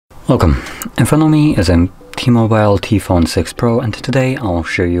Welcome. In front of me is a T-Mobile T-Phone 6 Pro, and today I'll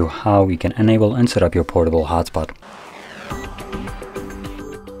show you how you can enable and set up your portable hotspot.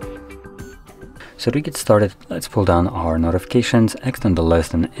 So to get started, let's pull down our notifications, extend the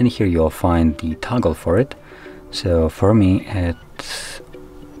list, and in here you'll find the toggle for it. So for me it's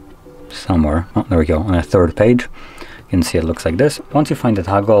somewhere, oh there we go, on the third page. You can see it looks like this. Once you find the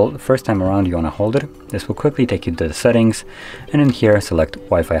toggle, the first time around you want to hold it. This will quickly take you to the settings, and in here select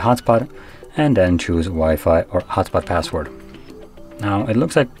Wi-Fi hotspot and then choose Wi-Fi or hotspot password. Now it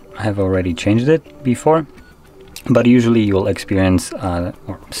looks like I have already changed it before, but usually you will experience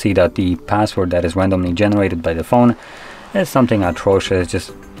or see that the password that is randomly generated by the phone is something atrocious,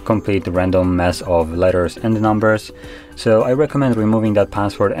 just complete random mess of letters and numbers. So I recommend removing that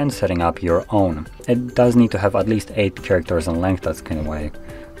password and setting up your own. It does need to have at least 8 characters in length. That's kind of why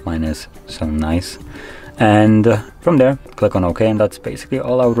mine is so nice. And from there, click on OK, and that's basically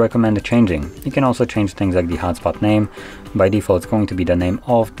all I would recommend changing. You can also change things like the hotspot name. By default, it's going to be the name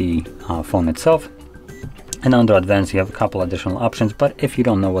of the phone itself. And under advanced, you have a couple additional options, but if you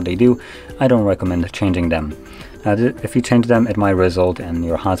don't know what they do, I don't recommend changing them. If you change them, it might result in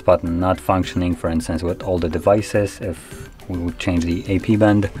your hotspot not functioning, for instance, with all the devices, if we would change the AP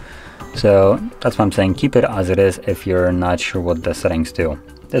band. So that's why I'm saying keep it as it is if you're not sure what the settings do.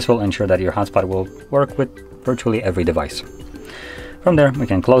 This will ensure that your hotspot will work with virtually every device. From there, we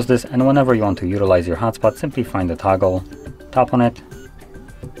can close this, and whenever you want to utilize your hotspot, simply find the toggle, tap on it,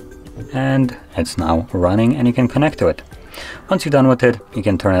 and it's now running and you can connect to it. Once you're done with it, you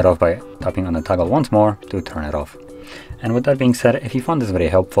can turn it off by tapping on the toggle once more to turn it off. And with that being said, if you found this very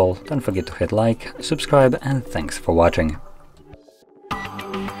helpful, don't forget to hit like, subscribe, and thanks for watching.